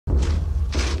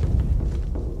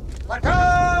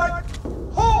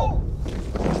Platoon! Hold!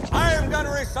 I am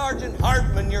Gunnery Sergeant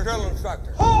Hartman, your drill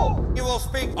instructor. Hold! You will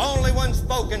speak only when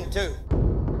spoken to.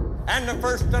 And the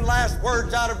first and last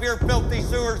words out of your filthy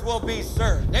sewers will be,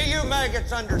 sir. Do you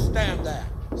maggots understand that?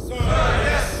 Sir,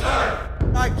 yes,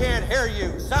 sir! I can't hear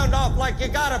you. Sound off like you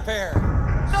got a pair.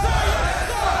 Sir, yes,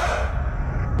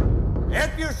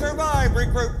 sir! If you survive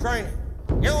recruit training,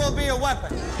 you will be a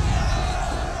weapon.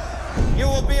 You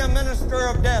will be a minister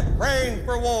of death, praying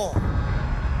for war.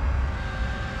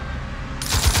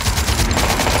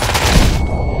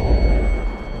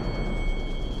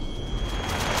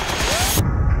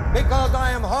 Because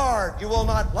I am hard, you will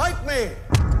not like me.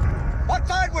 What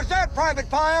side was that, Private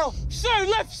Pile? Sir,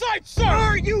 left side, sir!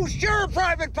 Are you sure,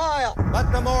 Private Pile?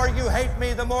 But the more you hate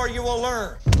me, the more you will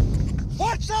learn.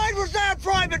 What side was that,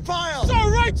 Private Pile?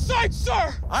 Sir, right side,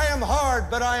 sir! I am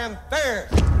hard, but I am fair.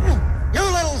 You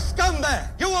little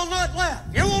scumbag! You will not laugh.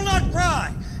 You will not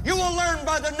cry. You will learn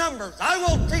by the numbers. I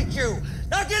will teach you.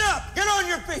 Now get up. Get on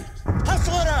your feet.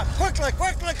 Hustle it up. Quickly,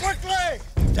 quickly, quickly.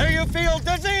 Do you feel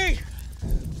dizzy?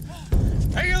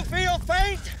 Do you feel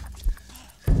faint?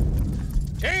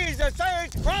 Jesus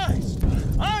H. Christ!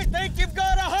 I think you've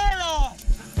got a heart on!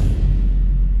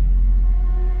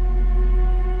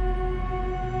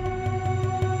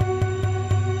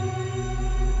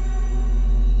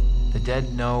 The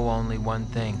dead know only one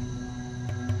thing.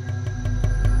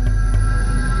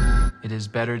 It is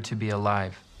better to be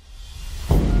alive.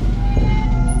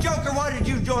 Joker, why did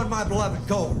you join my beloved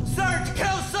corps? Sir, to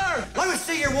kill, sir! Let me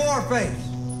see your war face.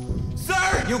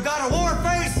 Sir! You got a war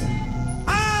face?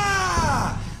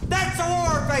 Ah! That's a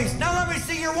war face. Now let me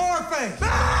see your war face.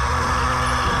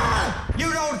 Ah!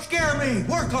 You don't scare me.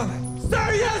 Work on it.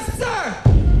 Sir, yes, sir!